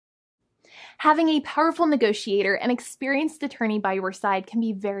Having a powerful negotiator and experienced attorney by your side can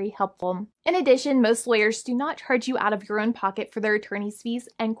be very helpful. In addition, most lawyers do not charge you out of your own pocket for their attorney's fees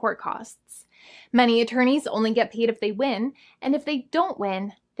and court costs. Many attorneys only get paid if they win, and if they don't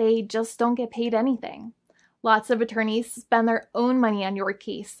win, they just don't get paid anything. Lots of attorneys spend their own money on your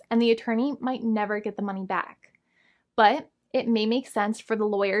case, and the attorney might never get the money back. But it may make sense for the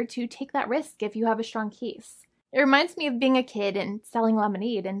lawyer to take that risk if you have a strong case. It reminds me of being a kid and selling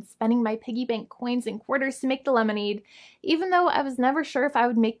lemonade and spending my piggy bank coins and quarters to make the lemonade, even though I was never sure if I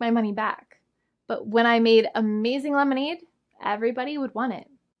would make my money back. But when I made amazing lemonade, everybody would want it.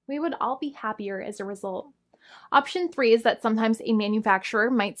 We would all be happier as a result. Option 3 is that sometimes a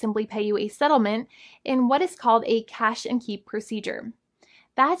manufacturer might simply pay you a settlement in what is called a cash and keep procedure.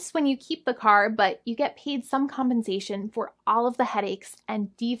 That's when you keep the car, but you get paid some compensation for all of the headaches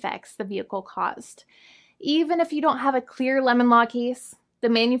and defects the vehicle caused. Even if you don't have a clear lemon law case, the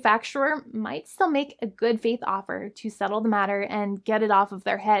manufacturer might still make a good faith offer to settle the matter and get it off of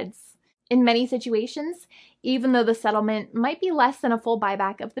their heads. In many situations, even though the settlement might be less than a full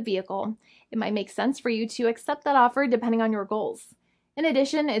buyback of the vehicle, it might make sense for you to accept that offer depending on your goals. In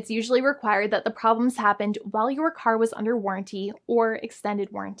addition, it's usually required that the problems happened while your car was under warranty or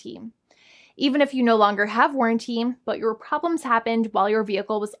extended warranty. Even if you no longer have warranty, but your problems happened while your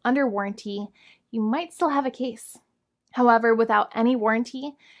vehicle was under warranty, you might still have a case. However, without any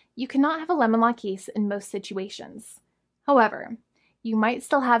warranty, you cannot have a lemon law case in most situations. However, you might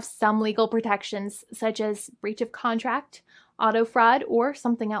still have some legal protections such as breach of contract, auto fraud, or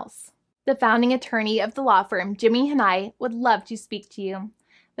something else. The founding attorney of the law firm, Jimmy and I, would love to speak to you.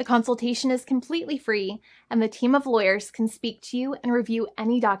 The consultation is completely free, and the team of lawyers can speak to you and review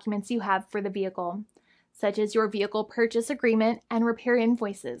any documents you have for the vehicle, such as your vehicle purchase agreement and repair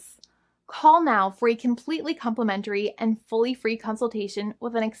invoices. Call now for a completely complimentary and fully free consultation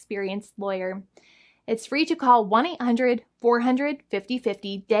with an experienced lawyer. It's free to call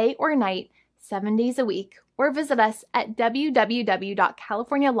 1-800-400-5050 day or night, 7 days a week, or visit us at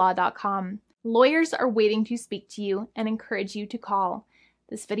www.californialaw.com. Lawyers are waiting to speak to you and encourage you to call.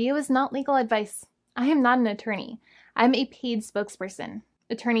 This video is not legal advice. I am not an attorney. I'm a paid spokesperson.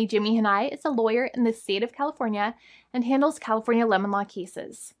 Attorney Jimmy Hanai is a lawyer in the state of California and handles California lemon law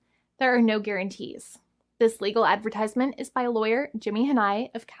cases. There are no guarantees. This legal advertisement is by lawyer Jimmy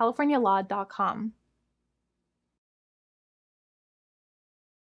Hanai of CaliforniaLaw.com.